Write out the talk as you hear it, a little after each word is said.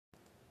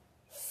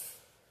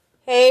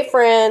Hey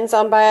friends,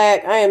 I'm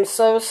back. I am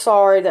so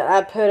sorry that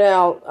I put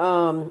out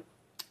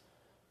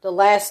the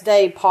last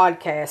day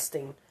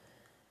podcasting.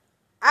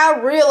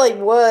 That really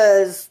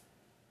was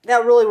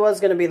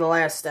going to be the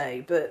last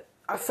day, but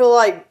I feel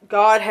like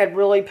God had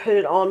really put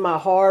it on my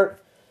heart,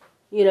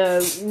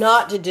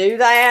 not to do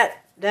that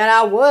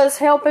I was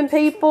helping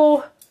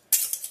people,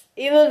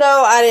 even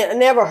though I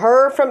never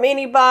heard from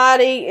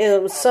anybody, and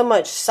it was so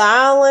much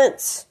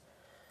silence,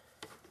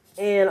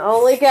 and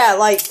only got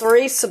like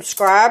 3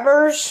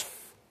 subscribers.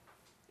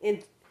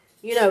 In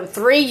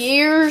 3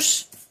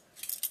 years,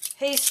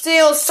 he's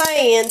still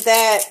saying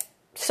that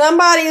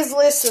somebody is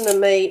listening to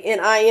me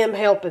and I am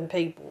helping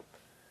people.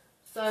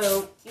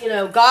 So,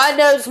 God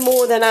knows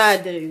more than I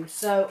do.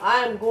 So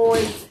I'm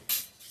going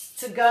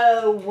to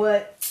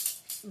go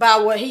by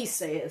what he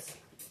says.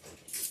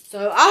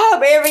 So I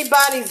hope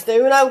everybody's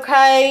doing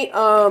okay.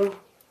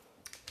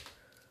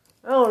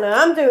 I don't know.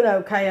 I'm doing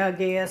okay, I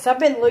guess. I've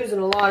been losing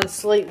a lot of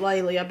sleep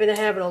lately. I've been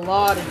having a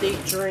lot of deep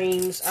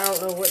dreams. I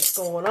don't know what's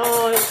going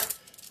on.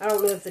 I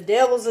don't know if the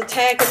devil's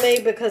attacking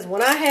me, because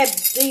when I have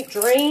deep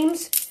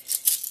dreams,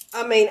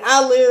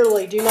 I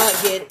literally do not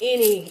get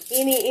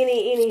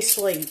any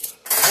sleep.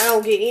 I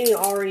don't get any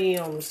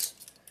REMs.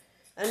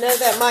 I know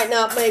that might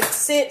not make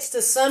sense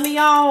to some of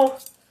y'all,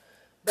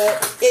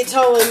 but it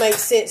totally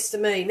makes sense to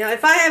me. Now,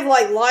 if I have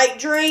like light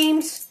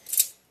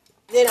dreams,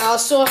 then I'll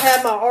still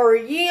have my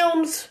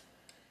REMs.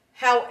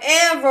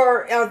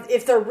 However,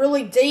 if they're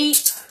really deep,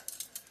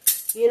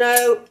 in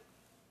other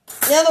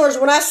words,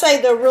 when I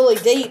say they're really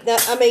deep,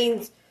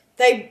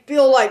 they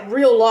feel like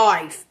real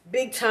life,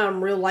 big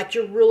time real, like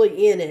you're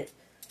really in it.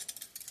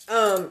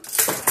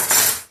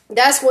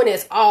 That's when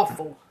it's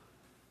awful.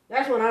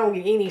 That's when I don't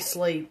get any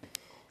sleep.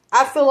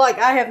 I feel like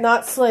I have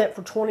not slept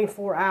for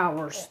 24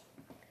 hours.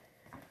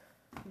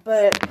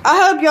 But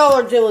I hope y'all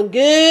are doing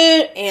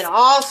good and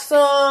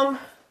awesome.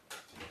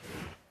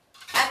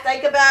 I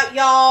think about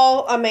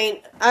y'all.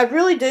 I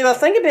really do. I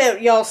think about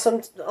y'all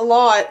a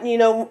lot.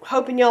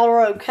 Hoping y'all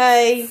are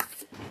okay.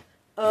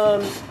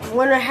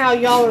 Wondering how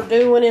y'all are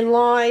doing in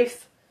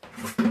life.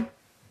 Am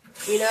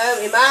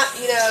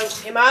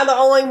I the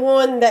only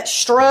one that's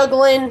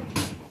struggling?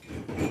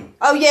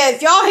 Oh yeah,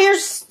 if y'all hear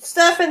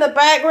stuff in the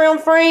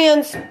background,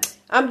 friends,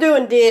 I'm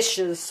doing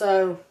dishes.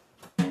 So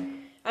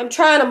I'm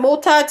trying to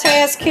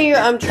multitask here.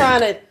 I'm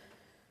trying to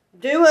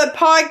do a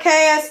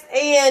podcast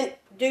and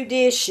do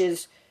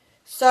dishes.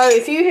 So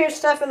if you hear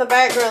stuff in the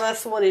background,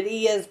 that's what it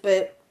is.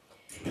 But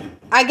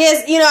I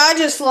guess, I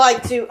just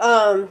like to,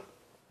 how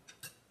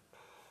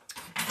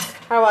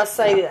do I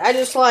say that? I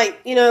just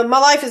like, my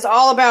life is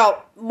all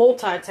about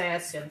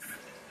multitasking.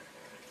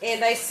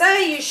 And they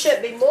say you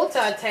shouldn't be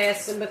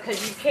multitasking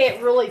because you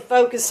can't really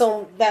focus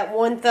on that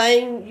one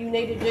thing you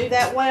need to do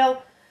that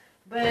well.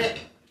 But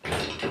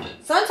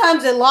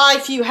sometimes in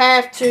life you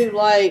have to do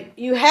it.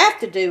 You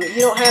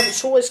don't have a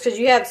choice because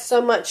you have so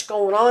much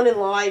going on in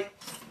life.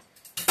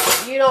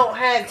 You don't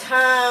have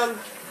time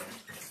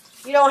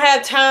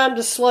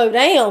to slow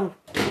down.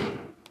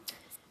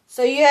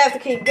 So you have to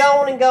keep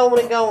going and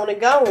going and going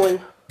and going.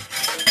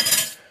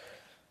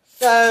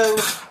 So,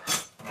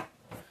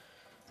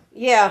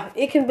 yeah,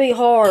 it can be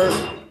hard.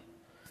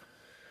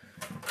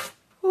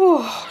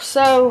 Whew.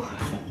 So,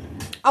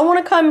 I want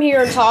to come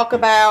here and talk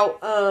about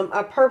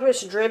a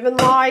purpose-driven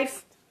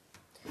life.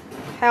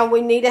 How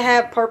we need to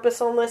have purpose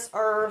on this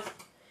earth.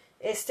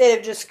 Instead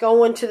of just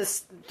going through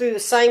the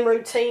same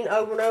routine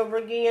over and over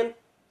again.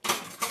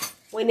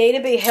 We need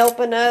to be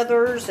helping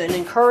others and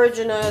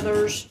encouraging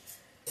others.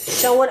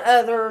 Showing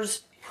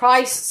others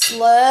Christ's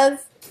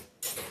love.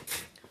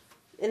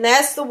 And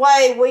that's the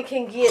way we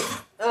can get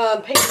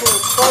people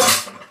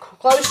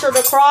closer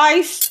to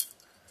Christ.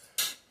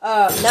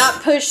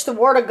 Not push the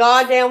Word of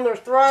God down their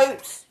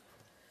throats.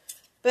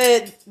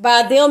 But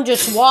by them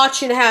just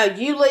watching how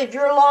you live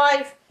your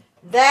life,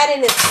 that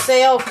in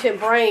itself can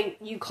bring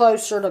you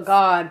closer to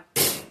God.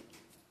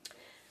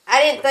 I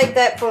didn't think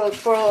that for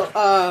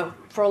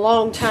a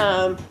long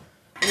time.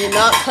 It did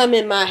not come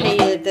in my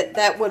head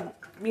that would,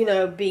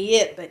 be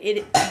it. But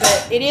it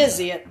is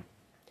it.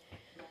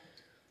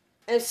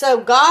 And so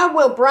God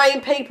will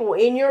bring people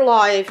in your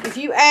life. If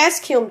you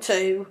ask Him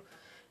to,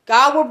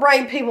 God will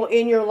bring people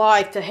in your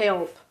life to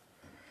help.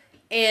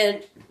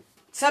 And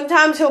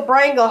sometimes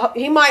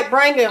He might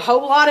bring a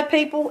whole lot of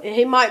people, and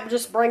He might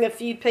just bring a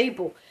few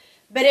people.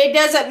 But it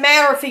doesn't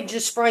matter if He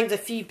just brings a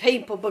few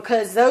people,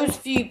 because those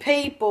few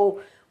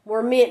people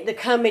were meant to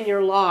come in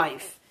your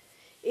life.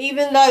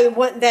 Even though it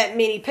wasn't that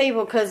many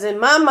people, because in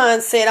my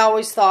mindset I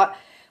always thought,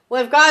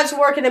 well, if God's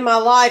working in my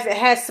life, it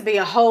has to be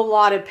a whole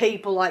lot of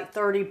people, like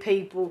 30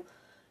 people.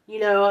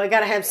 I got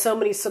to have so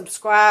many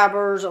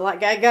subscribers, I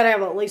got to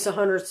have at least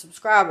 100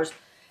 subscribers.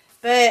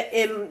 But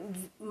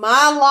in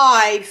my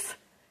life,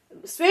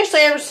 especially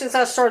ever since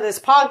I started this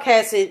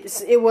podcast,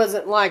 it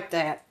wasn't like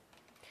that.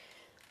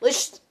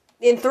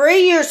 In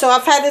 3 years, so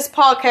I've had this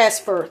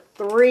podcast for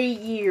 3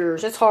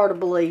 years. It's hard to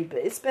believe, but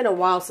it's been a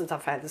while since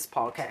I've had this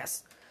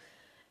podcast.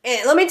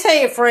 And let me tell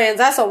you, friends,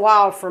 that's a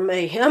while for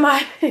me.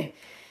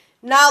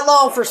 Not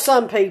long for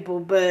some people,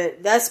 but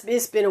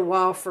it's been a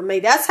while for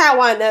me. That's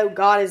how I know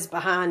God is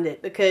behind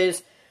it,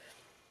 because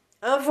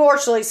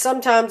unfortunately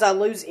sometimes I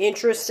lose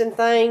interest in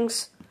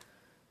things,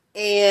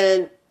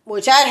 and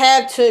which I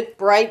have took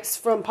breaks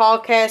from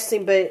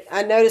podcasting, but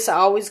I notice I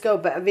always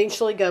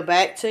eventually go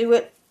back to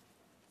it.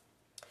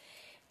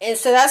 And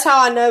so that's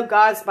how I know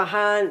God's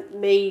behind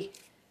me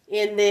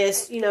in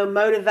this,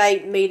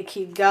 motivating me to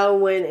keep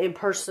going and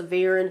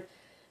persevering,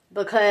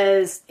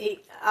 because I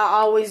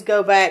always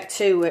go back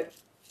to it.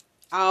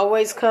 I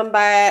always come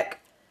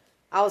back.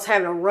 I was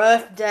having a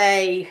rough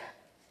day.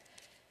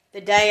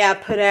 The day I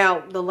put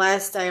out, the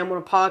last day I'm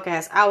going to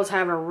podcast, I was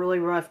having a really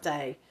rough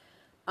day.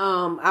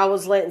 I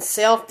was letting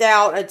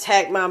self-doubt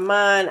attack my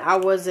mind. I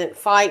wasn't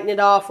fighting it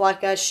off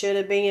like I should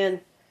have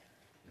been.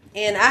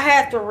 And I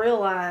have to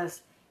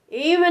realize,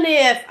 even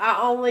if I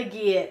only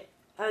get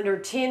under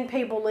 10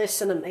 people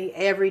listening to me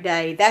every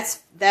day,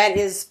 that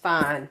is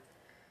fine.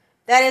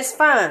 That is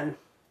fine.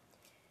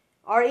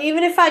 Or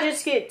even if I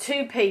just get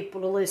 2 people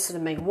to listen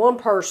to me, one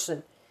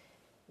person,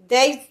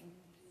 they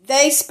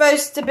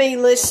supposed to be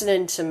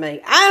listening to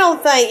me. I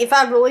don't think, if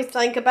I really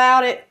think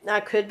about it, I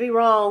could be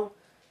wrong,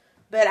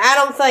 but I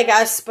don't think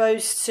I'm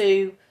supposed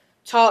to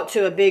talk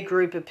to a big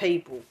group of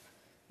people.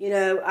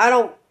 I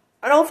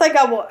don't think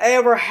I will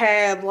ever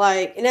have,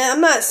 and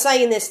I'm not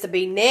saying this to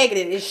be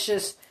negative, it's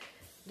just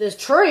the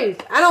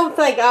truth. I don't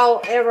think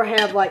I'll ever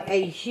have,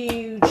 a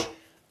huge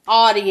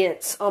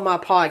audience on my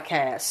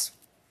podcast.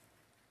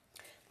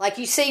 Like,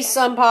 you see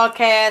some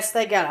podcasts,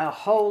 they got a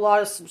whole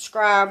lot of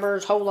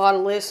subscribers, whole lot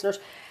of listeners.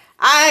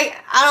 I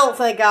don't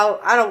think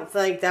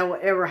that will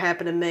ever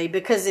happen to me,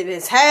 because if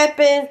it's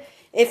happened,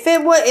 if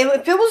it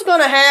was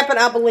going to happen,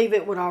 I believe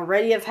it would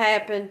already have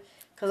happened.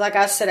 Because, like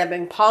I said, I've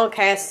been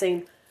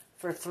podcasting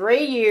for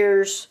 3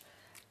 years.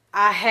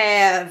 I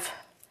have,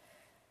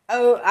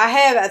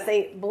 I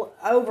think,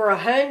 over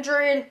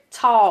 100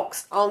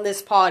 talks on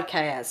this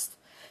podcast.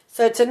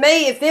 So to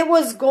me, if it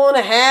was going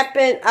to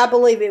happen, I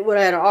believe it would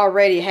have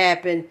already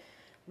happened,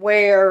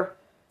 where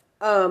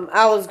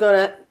I was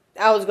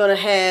gonna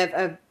have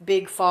a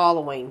big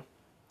following.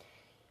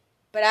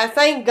 But I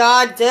think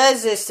God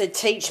does this to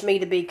teach me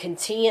to be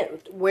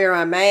content where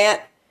I'm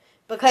at.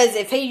 Because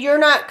if you're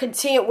not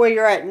content where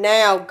you're at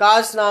now,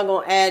 God's not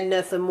going to add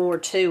nothing more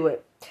to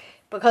it.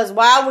 Because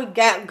why would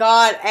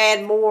God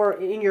add more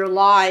in your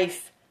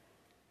life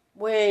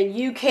when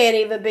you can't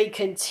even be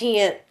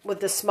content with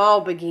the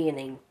small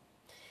beginning?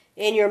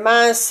 In your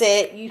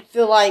mindset, you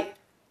feel like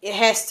it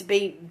has to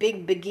be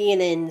big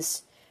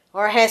beginnings,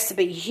 or it has to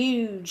be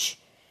huge,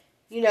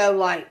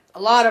 like a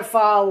lot of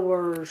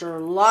followers or a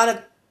lot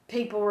of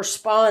people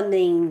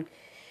responding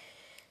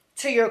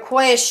to your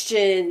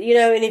question,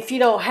 and if you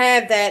don't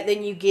have that,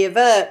 then you give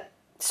up.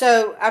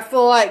 So I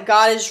feel like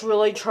God is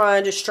really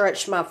trying to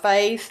stretch my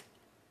faith.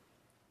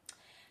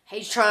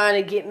 He's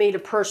trying to get me to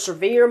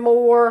persevere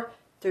more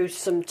through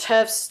some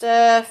tough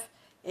stuff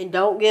and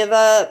don't give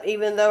up,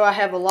 even though I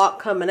have a lot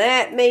coming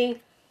at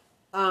me.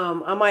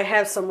 I might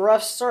have some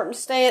rough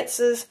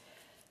circumstances.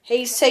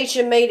 He's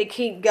teaching me to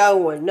keep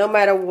going no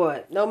matter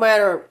what. No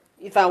matter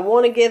if I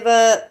want to give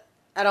up,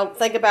 I don't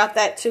think about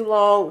that too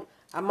long.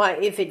 I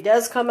might, if it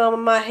does come on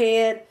in my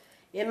head,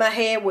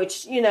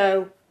 which,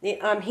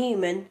 I'm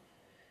human,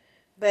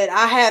 but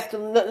I have to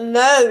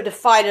know to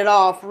fight it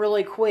off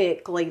really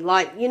quickly.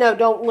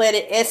 Don't let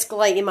it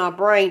escalate in my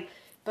brain,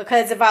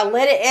 because if I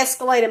let it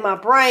escalate in my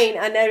brain,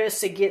 I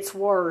notice it gets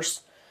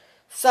worse.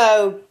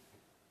 So,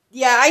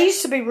 yeah, I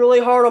used to be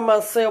really hard on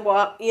myself,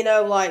 why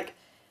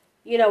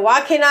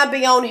can't I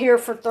be on here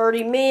for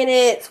 30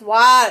 minutes?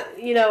 Why,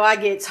 I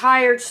get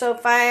tired so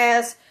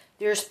fast.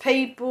 There's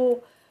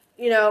people,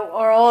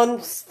 are on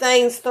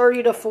things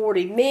 30 to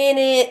 40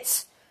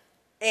 minutes.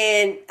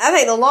 And I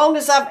think the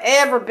longest I've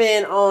ever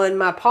been on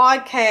my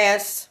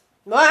podcast,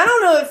 well, I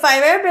don't know if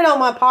I've ever been on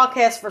my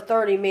podcast for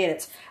 30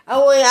 minutes.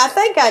 Oh, I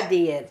think I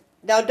did.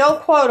 Now,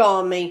 don't quote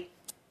on me.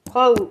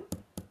 But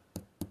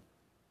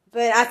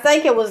I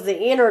think it was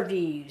the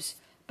interviews.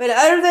 But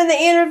other than the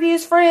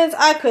interviews, friends,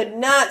 I could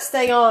not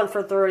stay on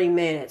for 30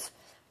 minutes.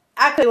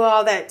 I could do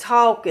all that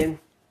talking.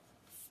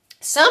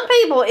 Some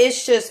people,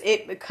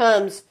 it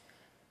becomes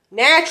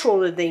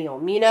natural to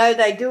them.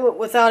 They do it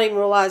without even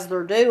realizing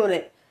they're doing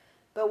it.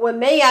 But with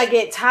me, I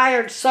get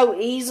tired so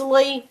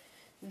easily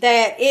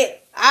that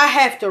I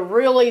have to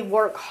really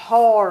work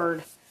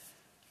hard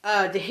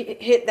to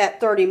hit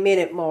that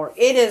 30-minute mark.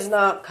 It does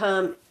not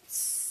come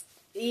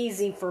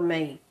easy for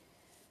me.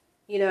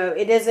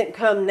 It doesn't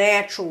come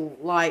natural,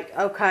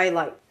 okay,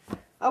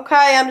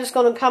 I'm just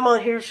going to come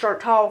on here and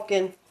start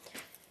talking.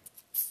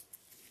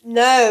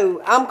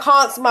 No, I'm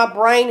constant. My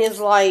brain is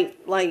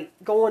like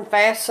going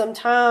fast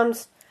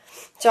sometimes.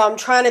 So I'm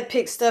trying to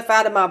pick stuff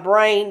out of my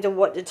brain to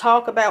what to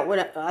talk about,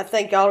 what I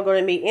think y'all are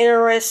going to be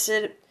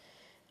interested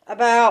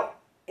about.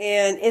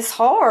 And it's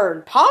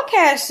hard.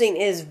 Podcasting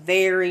is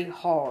very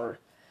hard.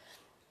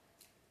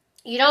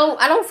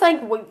 I don't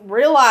think we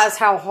realize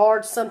how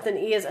hard something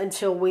is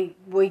until we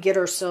get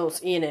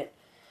ourselves in it.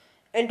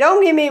 And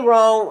don't get me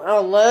wrong, I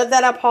love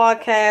that I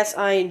podcast.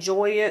 I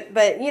enjoy it.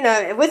 But,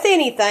 with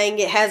anything,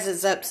 it has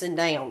its ups and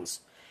downs.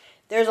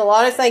 There's a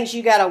lot of things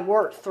you got to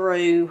work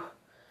through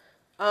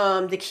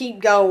to keep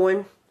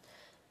going.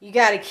 You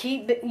got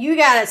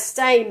to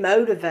stay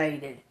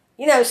motivated.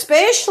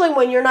 Especially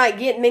when you're not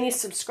getting many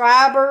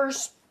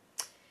subscribers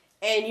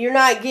and you're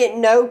not getting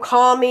no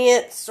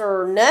comments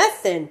or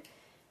nothing.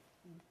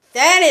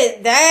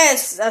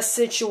 That's a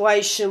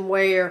situation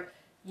where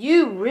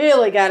you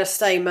really got to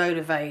stay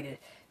motivated,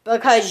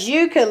 because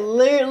you could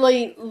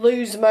literally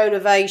lose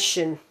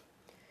motivation.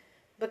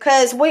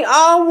 Because we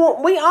all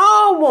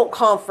want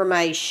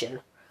confirmation.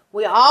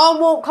 We all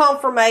want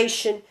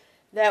confirmation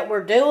that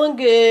we're doing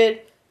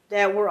good,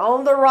 that we're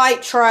on the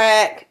right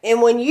track.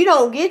 And when you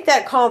don't get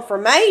that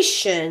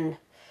confirmation,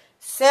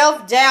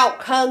 self-doubt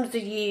comes to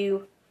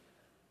you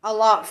a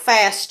lot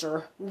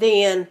faster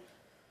than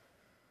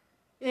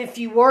if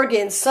you were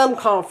getting some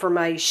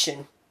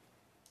confirmation.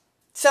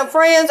 So,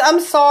 friends, I'm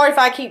sorry if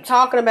I keep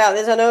talking about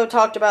this. I know I've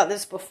talked about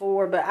this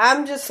before, but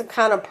I'm just the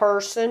kind of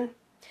person,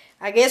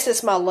 I guess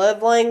it's my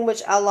love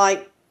language, I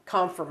like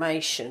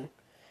confirmation.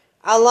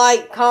 I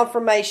like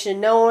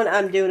confirmation, knowing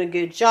I'm doing a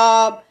good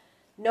job,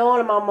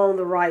 knowing I'm on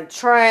the right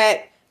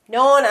track,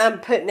 knowing I'm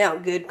putting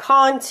out good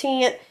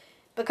content.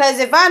 Because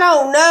if I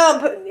don't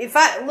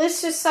know,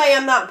 let's just say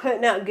I'm not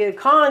putting out good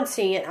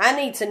content, I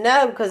need to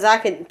know, because I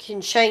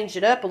can change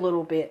it up a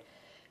little bit.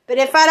 But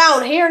if I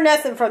don't hear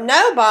nothing from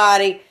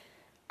nobody,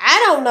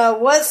 I don't know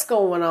what's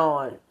going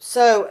on.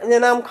 So, and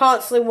then I'm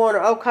constantly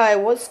wondering, okay,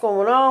 what's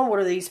going on? What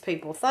are these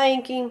people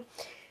thinking?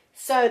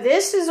 So,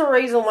 this is the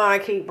reason why I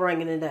keep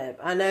bringing it up.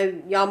 I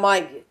know y'all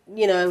might,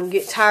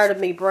 get tired of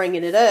me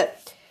bringing it up.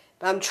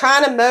 But I'm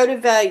trying to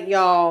motivate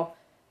y'all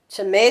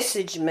to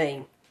message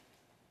me.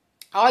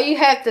 All you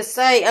have to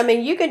say,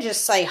 you can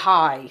just say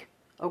hi,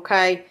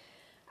 okay?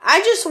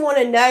 I just want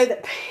to know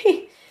that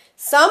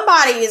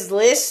somebody is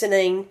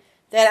listening,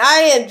 that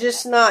I am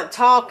just not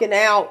talking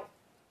out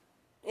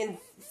in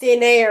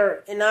thin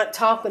air and not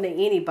talking to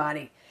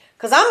anybody.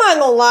 Because I'm not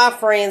going to lie,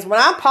 friends, when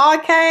I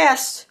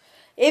podcast,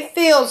 it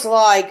feels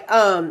like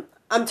I'm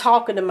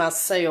talking to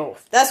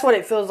myself. That's what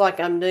it feels like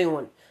I'm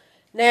doing.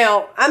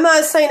 Now, I'm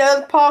not saying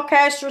other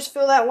podcasters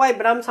feel that way,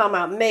 but I'm talking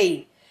about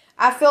me.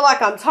 I feel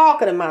like I'm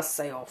talking to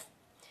myself.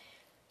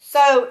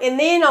 So, and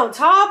then on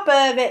top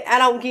of it, I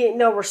don't get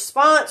no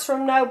response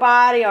from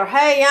nobody, or,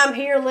 hey, I'm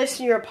here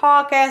listening to your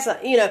podcast.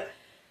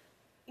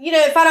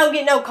 If I don't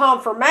get no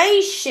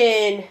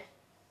confirmation,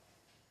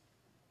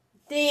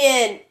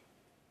 then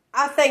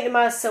I think to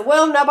myself,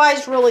 well,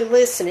 nobody's really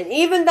listening.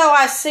 Even though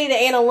I see the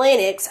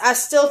analytics, I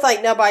still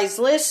think nobody's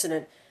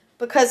listening,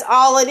 because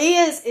all it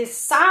is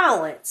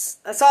silence.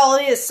 That's all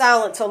it is,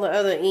 silence on the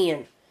other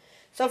end.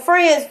 So,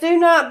 friends, do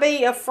not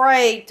be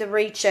afraid to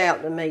reach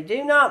out to me.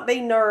 Do not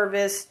be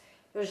nervous.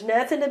 There's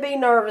nothing to be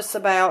nervous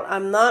about.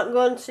 I'm not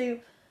going to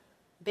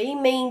be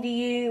mean to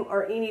you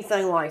or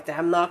anything like that.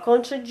 I'm not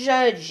going to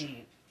judge you.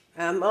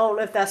 I don't know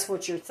if that's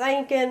what you're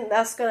thinking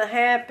that's going to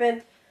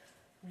happen.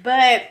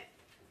 But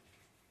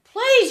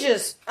please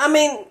just,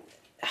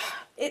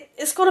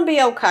 it's going to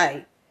be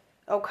okay.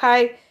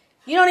 Okay?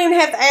 You don't even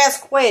have to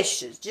ask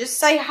questions. Just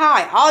say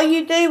hi. All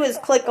you do is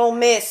click on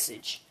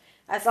message.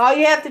 That's all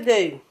you have to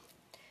do.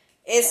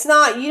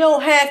 You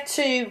don't have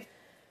to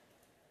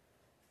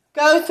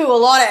go through a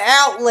lot of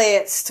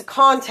outlets to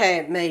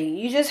contact me.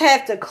 You just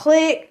have to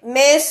click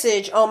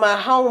message on my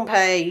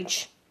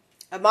homepage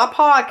of my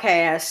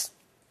podcast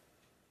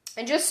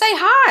and just say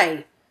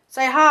hi.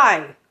 Say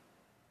hi.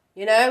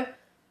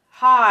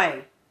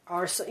 Hi.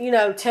 Or,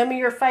 tell me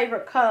your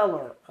favorite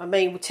color.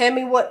 Tell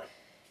me what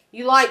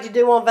you like to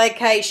do on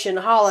vacation,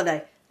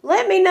 holiday.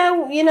 Let me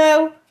know,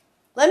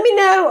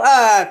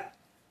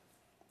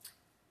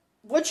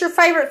 what your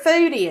favorite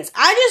food is.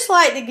 I just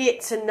like to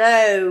get to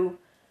know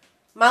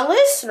my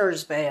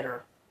listeners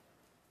better.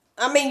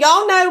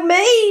 Y'all know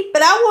me,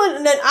 but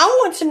I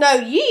want to know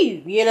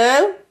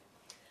you,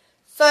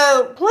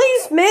 So,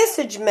 please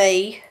message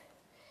me.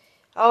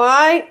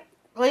 Alright?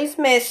 Please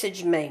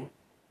message me.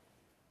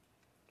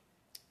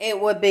 It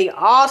would be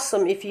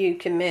awesome if you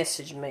can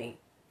message me.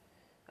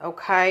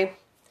 Okay?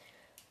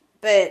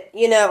 But,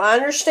 I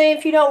understand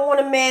if you don't want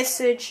to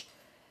message,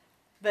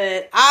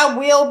 but I'm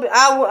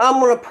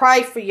going to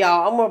pray for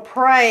y'all. I'm going to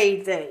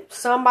pray that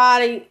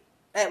somebody,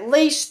 at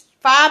least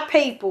 5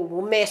 people,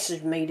 will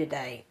message me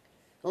today.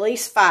 At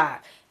least 5.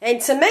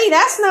 And to me,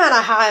 that's not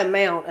a high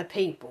amount of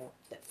people.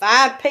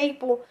 5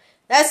 people,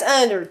 that's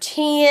under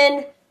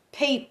 10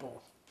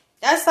 people.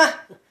 That's not,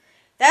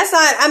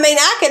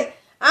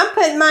 I'm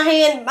putting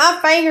my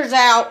fingers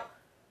out,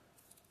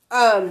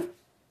 on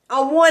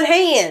one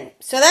hand.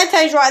 So that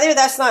tells you right there,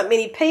 that's not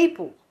many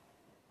people.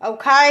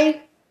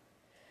 Okay?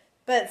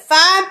 But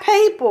 5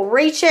 people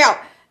reach out.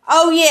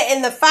 Oh yeah,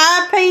 and the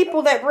 5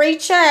 people that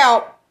reach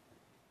out,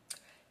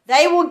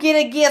 they will get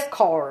a gift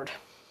card.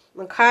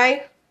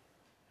 Okay?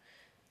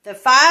 The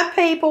 5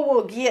 people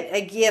will get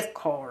a gift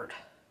card.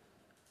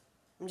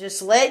 I'm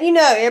just letting you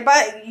know,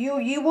 everybody,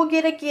 you will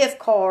get a gift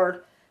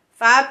card.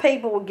 5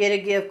 people will get a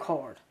gift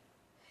card.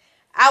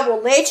 I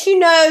will let you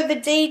know the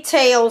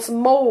details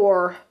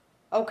more,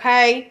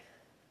 okay?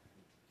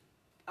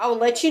 I will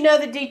let you know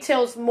the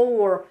details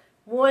more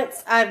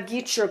once I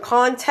get your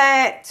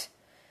contact.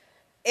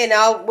 And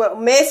I'll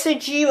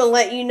message you and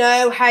let you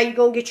know how you're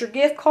going to get your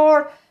gift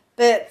card.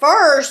 But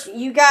first,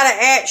 you got to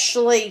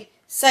actually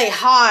say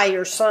hi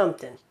or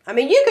something. I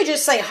mean, you could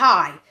just say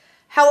hi.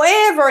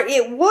 However,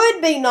 it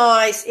would be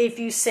nice if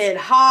you said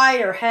hi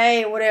or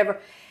hey or whatever.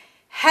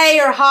 Hey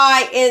or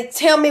hi, and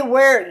tell me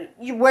where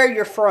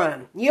you're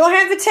from. You don't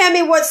have to tell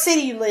me what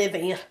city you live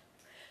in.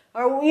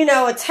 Or,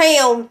 a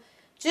town.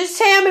 Just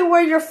tell me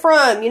where you're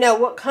from.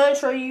 What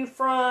country are you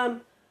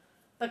from?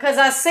 Because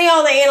I see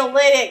on the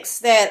analytics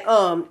that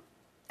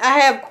I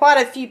have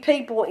quite a few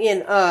people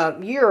in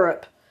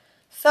Europe.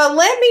 So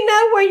let me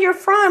know where you're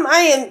from.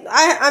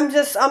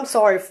 I'm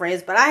sorry,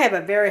 friends, but I have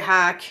a very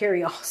high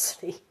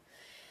curiosity.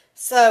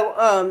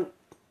 So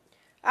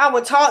I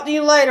will talk to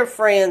you later,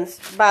 friends.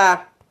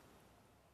 Bye.